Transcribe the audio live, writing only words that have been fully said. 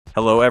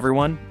Hello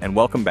everyone, and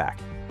welcome back.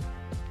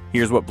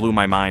 Here's what blew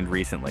my mind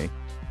recently.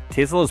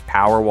 Tesla's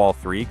Powerwall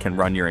 3 can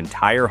run your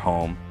entire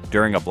home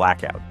during a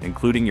blackout,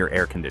 including your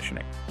air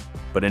conditioning.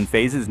 But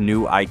Enphase's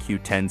new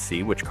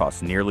IQ10C, which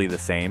costs nearly the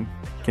same,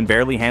 can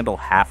barely handle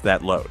half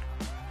that load.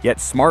 Yet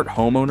smart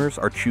homeowners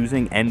are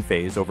choosing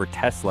Enphase over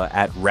Tesla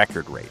at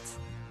record rates.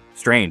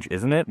 Strange,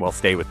 isn't it? Well,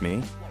 stay with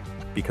me,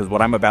 because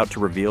what I'm about to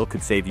reveal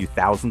could save you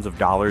thousands of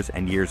dollars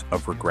and years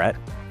of regret.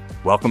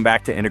 Welcome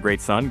back to Integrate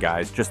Sun,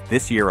 guys. Just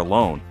this year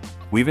alone,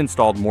 we've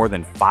installed more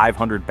than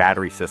 500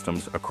 battery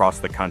systems across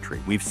the country.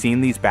 We've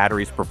seen these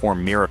batteries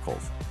perform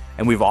miracles,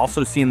 and we've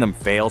also seen them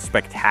fail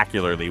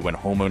spectacularly when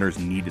homeowners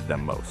needed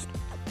them most.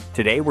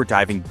 Today, we're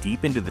diving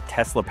deep into the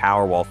Tesla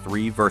Powerwall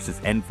 3 versus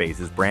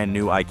Enphase's brand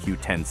new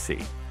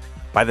IQ10C.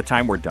 By the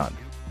time we're done,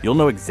 you'll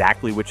know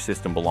exactly which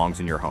system belongs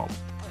in your home.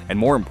 And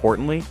more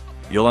importantly,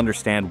 you'll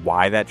understand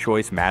why that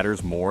choice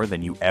matters more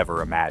than you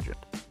ever imagined.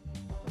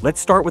 Let's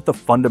start with the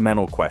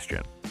fundamental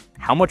question.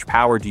 How much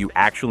power do you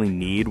actually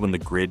need when the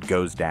grid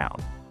goes down?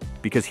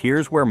 Because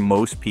here's where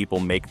most people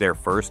make their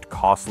first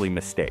costly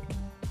mistake.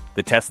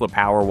 The Tesla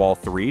Powerwall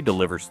 3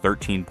 delivers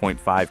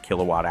 13.5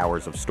 kilowatt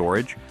hours of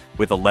storage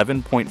with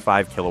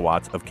 11.5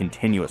 kilowatts of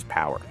continuous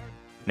power.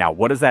 Now,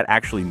 what does that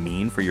actually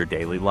mean for your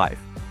daily life?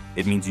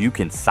 It means you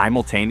can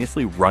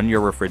simultaneously run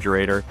your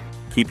refrigerator,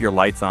 keep your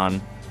lights on,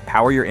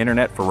 power your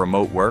internet for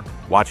remote work,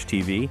 watch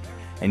TV,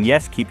 and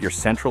yes, keep your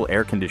central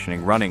air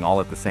conditioning running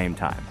all at the same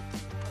time.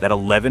 That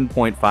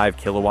 11.5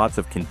 kilowatts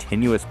of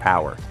continuous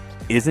power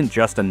isn't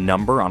just a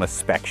number on a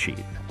spec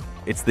sheet.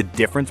 It's the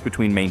difference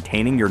between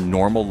maintaining your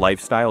normal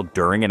lifestyle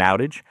during an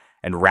outage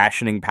and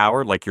rationing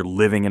power like you're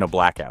living in a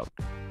blackout.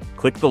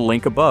 Click the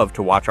link above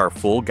to watch our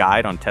full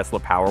guide on Tesla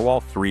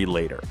Powerwall 3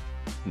 later.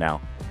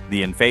 Now,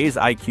 the Enphase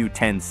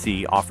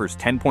IQ10C offers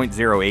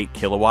 10.08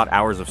 kilowatt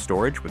hours of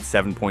storage with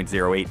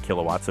 7.08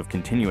 kilowatts of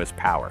continuous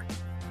power.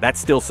 That's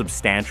still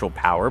substantial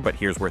power, but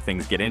here's where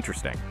things get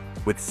interesting.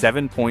 With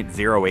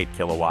 7.08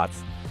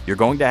 kilowatts, you're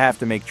going to have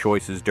to make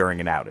choices during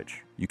an outage.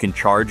 You can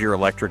charge your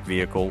electric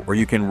vehicle or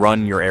you can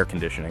run your air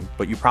conditioning,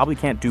 but you probably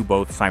can't do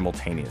both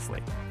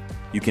simultaneously.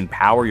 You can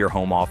power your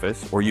home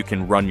office or you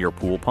can run your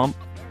pool pump,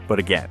 but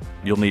again,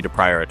 you'll need to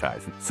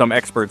prioritize. Some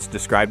experts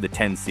describe the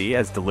 10C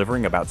as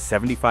delivering about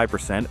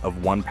 75%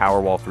 of one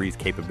Powerwall 3's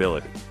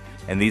capability,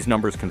 and these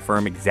numbers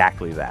confirm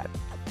exactly that.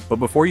 But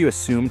before you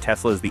assume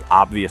Tesla is the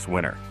obvious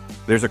winner,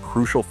 there's a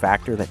crucial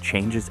factor that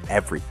changes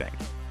everything.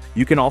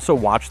 You can also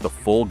watch the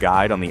full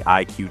guide on the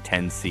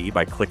IQ10C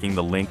by clicking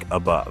the link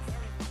above.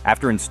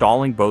 After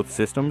installing both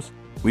systems,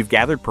 we've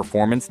gathered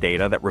performance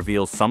data that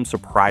reveals some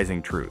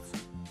surprising truths.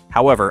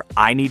 However,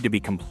 I need to be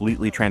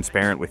completely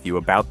transparent with you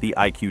about the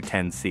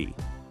IQ10C.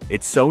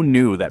 It's so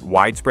new that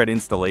widespread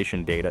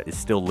installation data is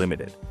still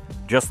limited.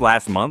 Just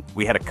last month,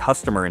 we had a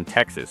customer in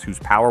Texas whose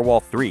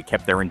Powerwall 3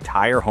 kept their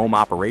entire home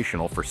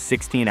operational for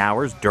 16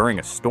 hours during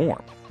a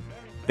storm.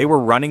 They were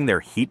running their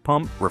heat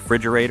pump,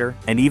 refrigerator,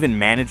 and even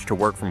managed to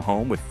work from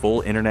home with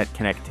full internet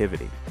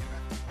connectivity.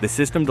 The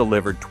system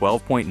delivered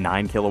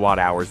 12.9 kilowatt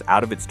hours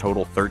out of its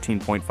total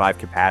 13.5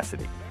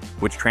 capacity,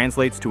 which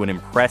translates to an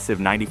impressive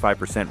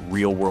 95%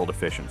 real-world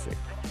efficiency.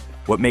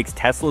 What makes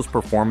Tesla's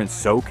performance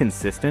so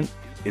consistent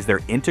is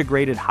their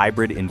integrated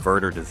hybrid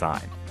inverter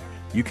design.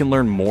 You can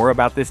learn more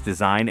about this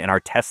design in our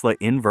Tesla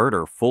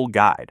Inverter full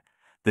guide.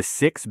 The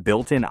 6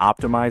 built-in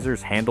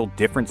optimizers handle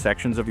different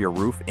sections of your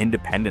roof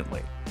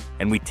independently,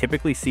 and we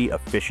typically see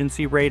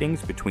efficiency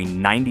ratings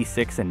between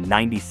 96 and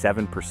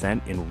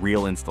 97% in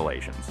real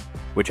installations,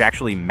 which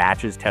actually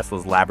matches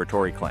Tesla's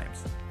laboratory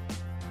claims.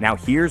 Now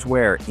here's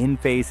where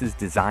Enphase's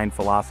design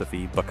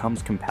philosophy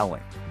becomes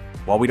compelling.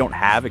 While we don't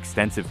have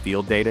extensive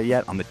field data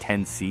yet on the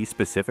 10C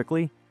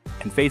specifically,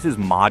 Enphase's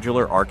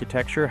modular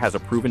architecture has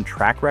a proven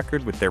track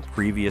record with their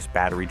previous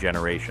battery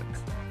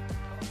generations.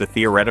 The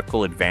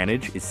theoretical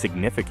advantage is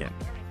significant.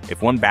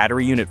 If one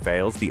battery unit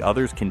fails, the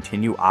others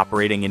continue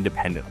operating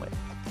independently.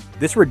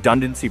 This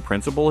redundancy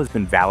principle has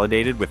been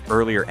validated with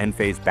earlier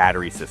Enphase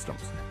battery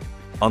systems.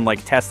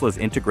 Unlike Tesla's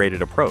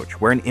integrated approach,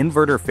 where an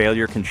inverter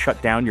failure can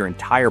shut down your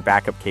entire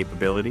backup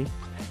capability,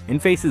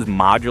 Enphase's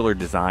modular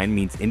design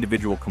means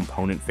individual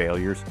component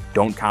failures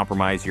don't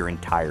compromise your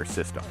entire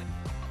system.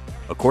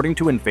 According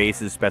to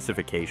Enphase's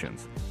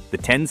specifications, the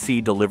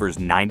 10C delivers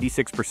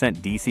 96%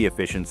 DC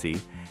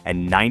efficiency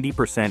and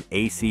 90%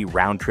 AC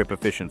round-trip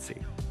efficiency.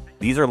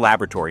 These are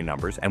laboratory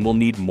numbers and will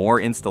need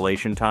more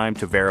installation time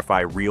to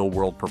verify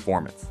real-world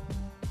performance.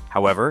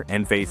 However,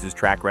 Enphase's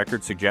track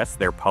record suggests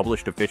their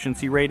published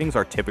efficiency ratings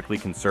are typically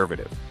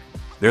conservative.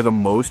 They're the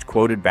most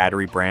quoted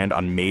battery brand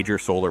on major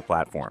solar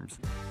platforms,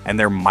 and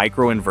their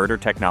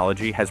microinverter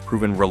technology has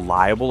proven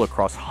reliable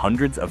across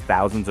hundreds of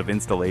thousands of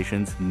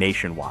installations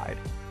nationwide.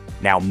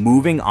 Now,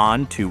 moving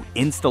on to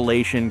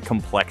installation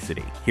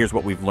complexity. Here's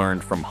what we've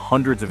learned from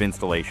hundreds of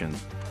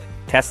installations.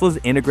 Tesla's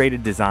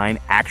integrated design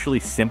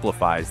actually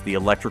simplifies the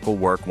electrical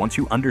work once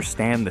you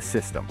understand the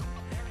system.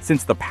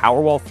 Since the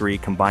Powerwall 3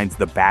 combines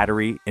the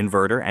battery,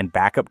 inverter, and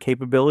backup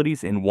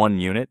capabilities in one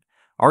unit,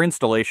 our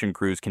installation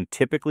crews can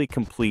typically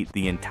complete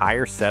the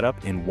entire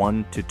setup in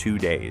 1 to 2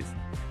 days.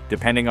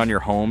 depending on your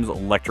home's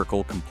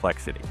electrical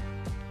complexity.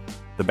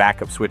 The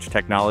backup switch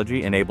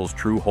technology enables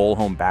true whole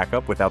home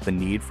backup without the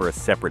need for a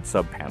separate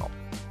subpanel.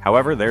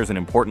 However, there's an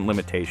important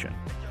limitation.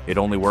 It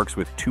only works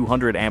with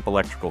 200 amp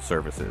electrical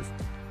services.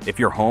 If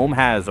your home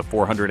has a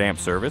 400 amp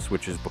service,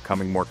 which is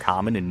becoming more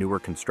common in newer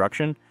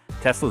construction,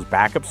 Tesla's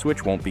backup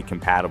switch won't be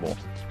compatible.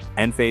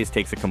 Enphase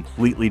takes a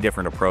completely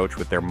different approach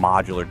with their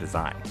modular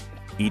design.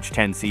 Each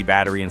 10C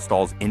battery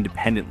installs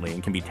independently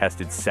and can be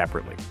tested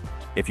separately.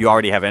 If you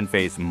already have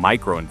Enphase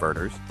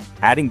microinverters,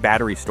 adding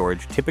battery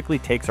storage typically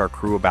takes our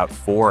crew about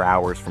 4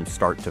 hours from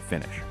start to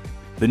finish.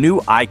 The new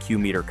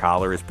IQ meter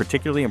collar is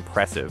particularly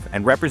impressive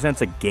and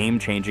represents a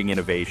game-changing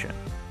innovation.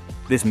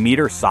 This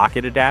meter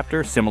socket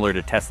adapter, similar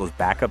to Tesla's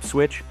backup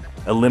switch,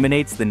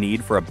 eliminates the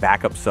need for a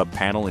backup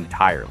subpanel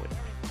entirely.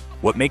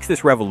 What makes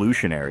this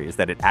revolutionary is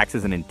that it acts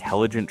as an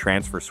intelligent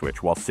transfer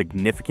switch while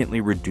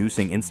significantly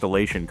reducing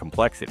installation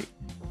complexity.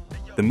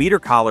 The meter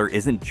collar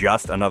isn't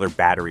just another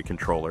battery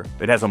controller,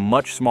 it has a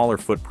much smaller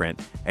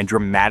footprint and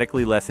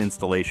dramatically less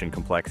installation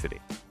complexity.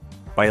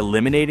 By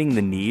eliminating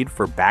the need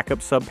for backup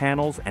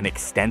subpanels and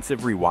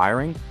extensive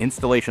rewiring,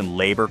 installation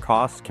labor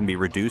costs can be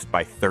reduced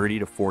by 30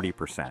 to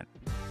 40%.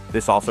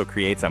 This also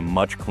creates a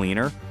much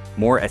cleaner,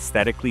 more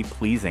aesthetically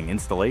pleasing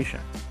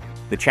installation.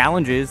 The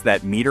challenge is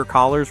that meter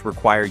collars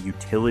require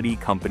utility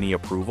company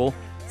approval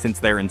since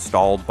they're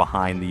installed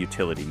behind the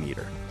utility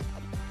meter.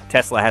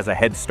 Tesla has a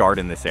head start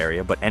in this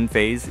area, but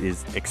Enphase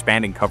is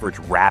expanding coverage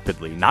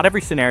rapidly. Not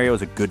every scenario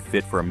is a good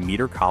fit for a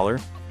meter collar,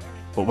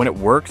 but when it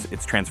works,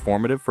 it's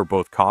transformative for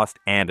both cost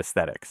and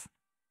aesthetics.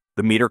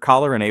 The meter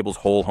collar enables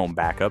whole home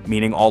backup,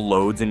 meaning all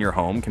loads in your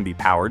home can be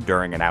powered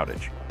during an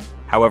outage.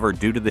 However,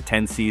 due to the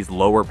 10C's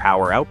lower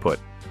power output,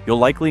 you'll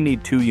likely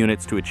need 2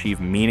 units to achieve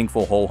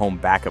meaningful whole home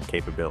backup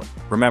capability.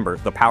 Remember,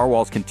 the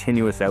Powerwall's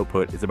continuous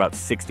output is about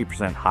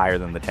 60% higher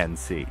than the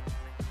 10C.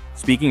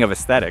 Speaking of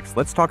aesthetics,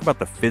 let's talk about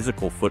the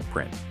physical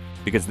footprint,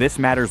 because this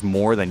matters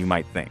more than you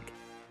might think.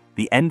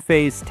 The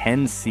Enphase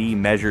 10C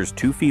measures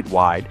 2 feet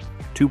wide,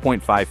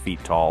 2.5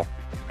 feet tall,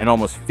 and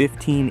almost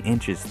 15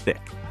 inches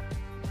thick.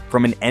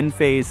 From an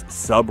Enphase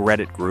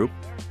subreddit group,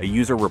 a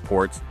user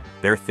reports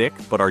they're thick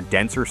but are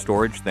denser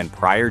storage than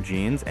prior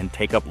genes and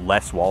take up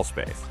less wall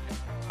space.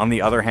 On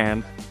the other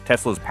hand,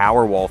 Tesla's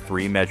Powerwall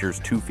 3 measures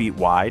 2 feet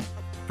wide,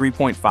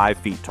 3.5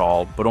 feet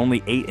tall, but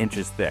only 8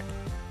 inches thick.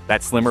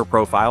 That slimmer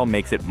profile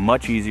makes it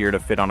much easier to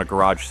fit on a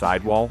garage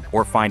sidewall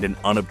or find an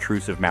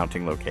unobtrusive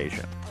mounting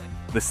location.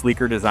 The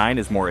sleeker design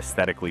is more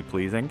aesthetically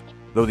pleasing,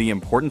 though the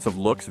importance of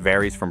looks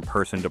varies from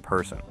person to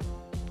person.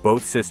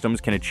 Both systems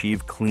can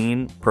achieve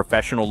clean,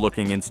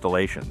 professional-looking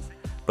installations,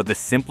 but the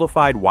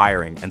simplified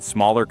wiring and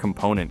smaller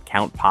component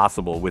count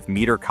possible with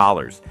meter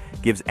collars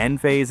gives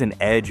Enphase an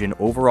edge in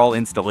overall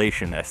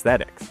installation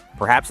aesthetics.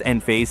 Perhaps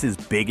Enphase's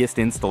biggest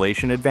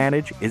installation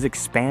advantage is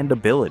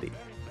expandability.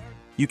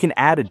 You can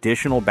add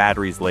additional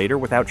batteries later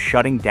without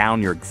shutting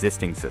down your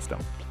existing system.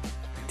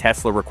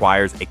 Tesla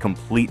requires a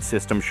complete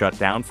system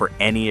shutdown for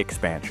any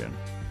expansion,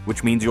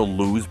 which means you'll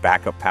lose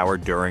backup power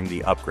during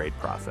the upgrade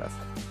process.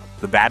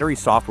 The battery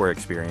software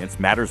experience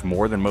matters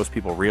more than most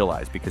people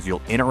realize because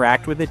you'll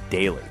interact with it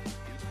daily.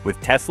 With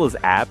Tesla's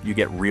app, you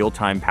get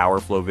real-time power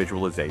flow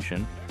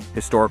visualization,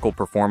 historical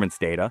performance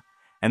data,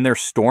 and their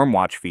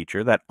Stormwatch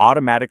feature that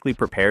automatically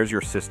prepares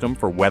your system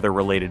for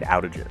weather-related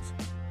outages.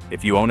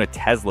 If you own a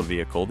Tesla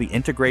vehicle, the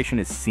integration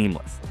is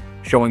seamless,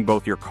 showing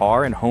both your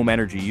car and home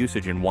energy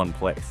usage in one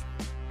place.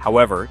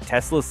 However,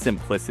 Tesla's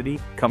simplicity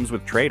comes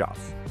with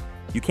trade-offs.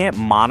 You can't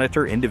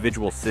monitor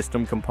individual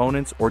system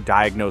components or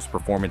diagnose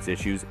performance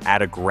issues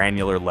at a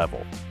granular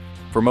level.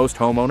 For most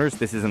homeowners,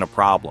 this isn't a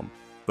problem,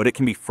 but it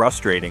can be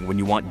frustrating when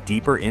you want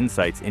deeper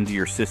insights into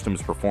your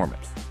system's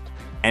performance.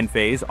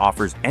 Enphase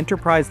offers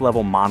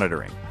enterprise-level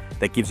monitoring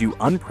that gives you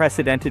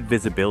unprecedented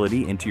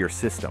visibility into your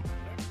system.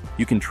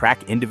 You can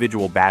track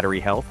individual battery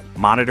health,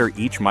 monitor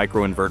each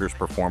microinverter's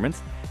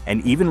performance,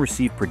 and even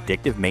receive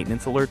predictive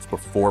maintenance alerts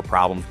before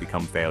problems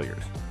become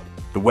failures.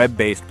 The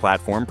web-based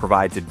platform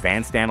provides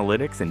advanced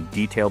analytics and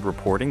detailed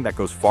reporting that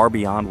goes far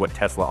beyond what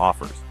Tesla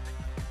offers.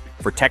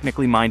 For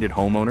technically minded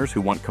homeowners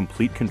who want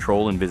complete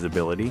control and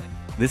visibility,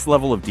 this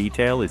level of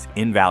detail is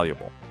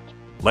invaluable.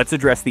 Let's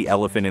address the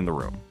elephant in the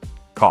room: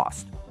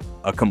 cost.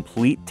 A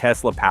complete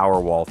Tesla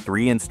Powerwall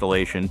 3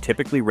 installation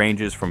typically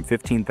ranges from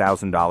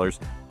 $15,000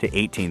 to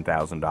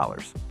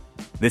 $18,000.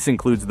 This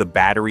includes the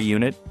battery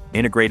unit,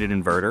 integrated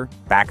inverter,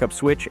 backup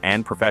switch,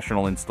 and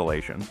professional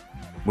installation.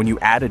 When you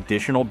add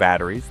additional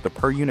batteries, the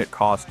per unit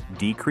cost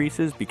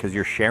decreases because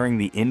you're sharing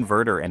the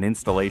inverter and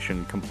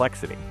installation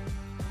complexity.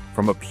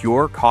 From a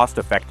pure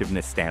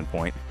cost-effectiveness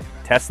standpoint,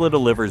 Tesla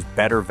delivers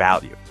better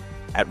value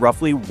at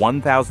roughly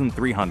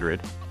 $1,300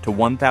 to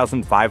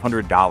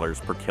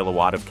 $1,500 per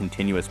kilowatt of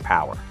continuous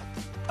power.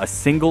 A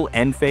single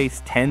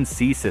Enphase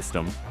 10C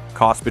system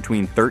costs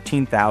between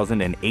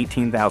 $13,000 and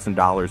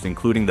 $18,000,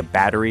 including the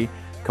battery,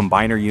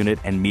 combiner unit,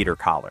 and meter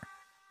collar.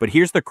 But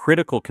here's the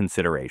critical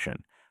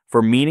consideration.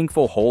 For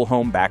meaningful whole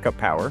home backup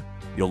power,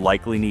 you'll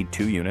likely need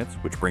 2 units,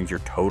 which brings your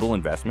total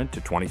investment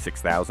to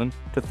 $26,000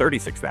 to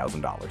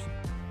 $36,000.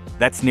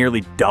 That's nearly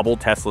double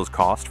Tesla's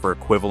cost for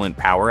equivalent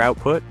power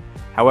output.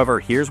 However,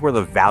 here's where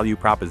the value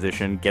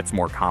proposition gets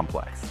more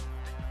complex.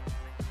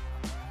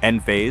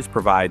 Enphase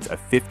provides a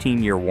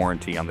 15-year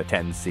warranty on the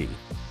 10C,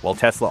 while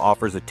Tesla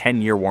offers a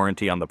 10-year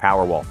warranty on the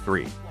Powerwall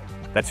 3.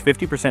 That's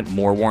 50%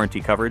 more warranty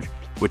coverage,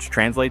 which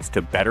translates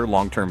to better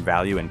long-term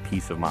value and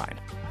peace of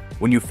mind.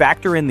 When you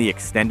factor in the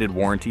extended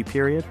warranty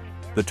period,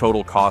 the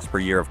total cost per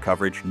year of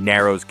coverage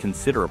narrows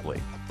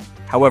considerably.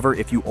 However,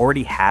 if you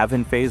already have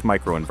Enphase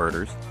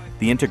microinverters,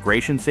 the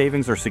integration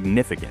savings are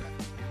significant.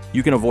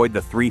 You can avoid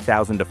the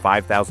 $3,000 to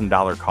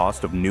 $5,000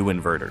 cost of new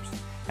inverters,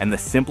 and the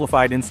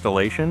simplified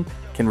installation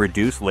can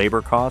reduce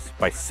labor costs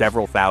by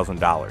several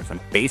 $1,000s. And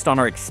based on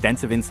our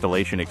extensive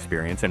installation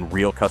experience and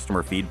real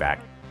customer feedback,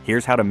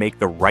 here's how to make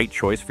the right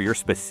choice for your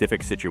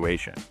specific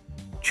situation.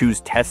 Choose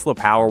Tesla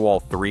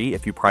Powerwall 3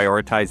 if you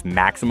prioritize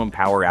maximum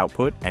power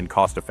output and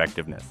cost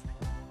effectiveness.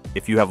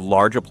 If you have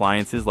large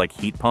appliances like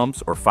heat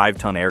pumps or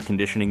 5-ton air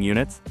conditioning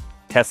units,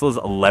 Tesla's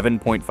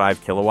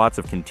 11.5 kilowatts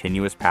of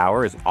continuous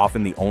power is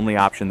often the only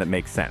option that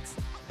makes sense.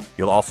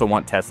 You'll also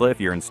want Tesla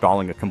if you're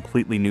installing a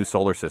completely new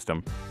solar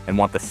system and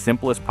want the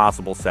simplest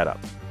possible setup.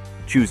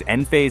 Choose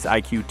Enphase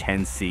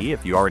IQ10C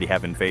if you already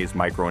have Enphase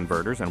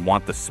microinverters and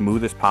want the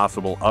smoothest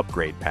possible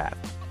upgrade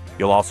path.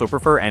 You'll also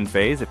prefer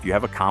Enphase if you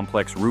have a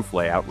complex roof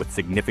layout with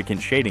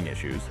significant shading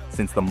issues,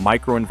 since the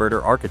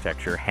microinverter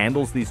architecture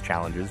handles these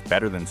challenges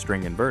better than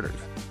string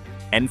inverters.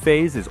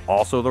 Enphase is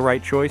also the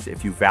right choice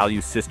if you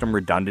value system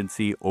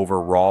redundancy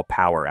over raw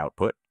power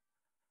output.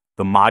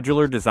 The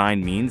modular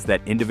design means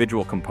that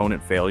individual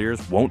component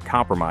failures won't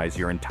compromise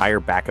your entire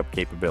backup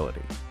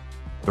capability.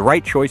 The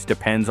right choice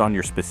depends on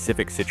your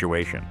specific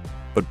situation,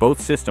 but both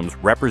systems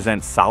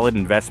represent solid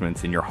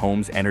investments in your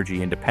home's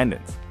energy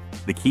independence.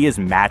 The key is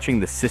matching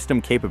the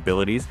system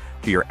capabilities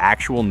to your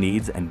actual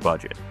needs and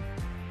budget.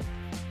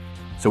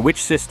 So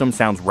which system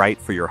sounds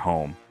right for your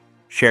home?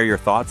 Share your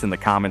thoughts in the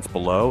comments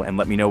below and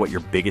let me know what your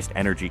biggest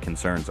energy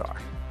concerns are.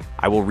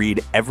 I will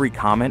read every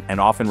comment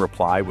and often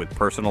reply with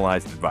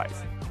personalized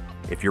advice.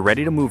 If you're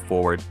ready to move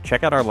forward,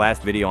 check out our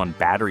last video on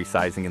battery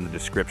sizing in the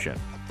description.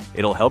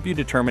 It'll help you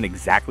determine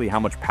exactly how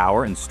much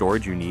power and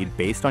storage you need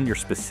based on your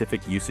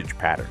specific usage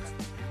patterns.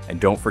 And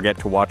don't forget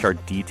to watch our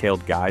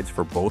detailed guides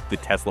for both the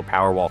Tesla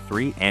Powerwall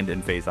 3 and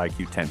Enphase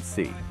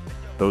IQ10C.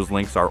 Those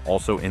links are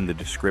also in the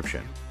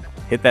description.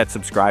 Hit that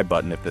subscribe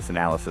button if this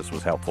analysis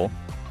was helpful.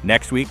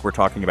 Next week, we're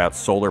talking about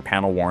solar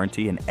panel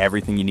warranty and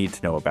everything you need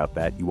to know about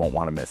that. You won't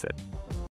want to miss it.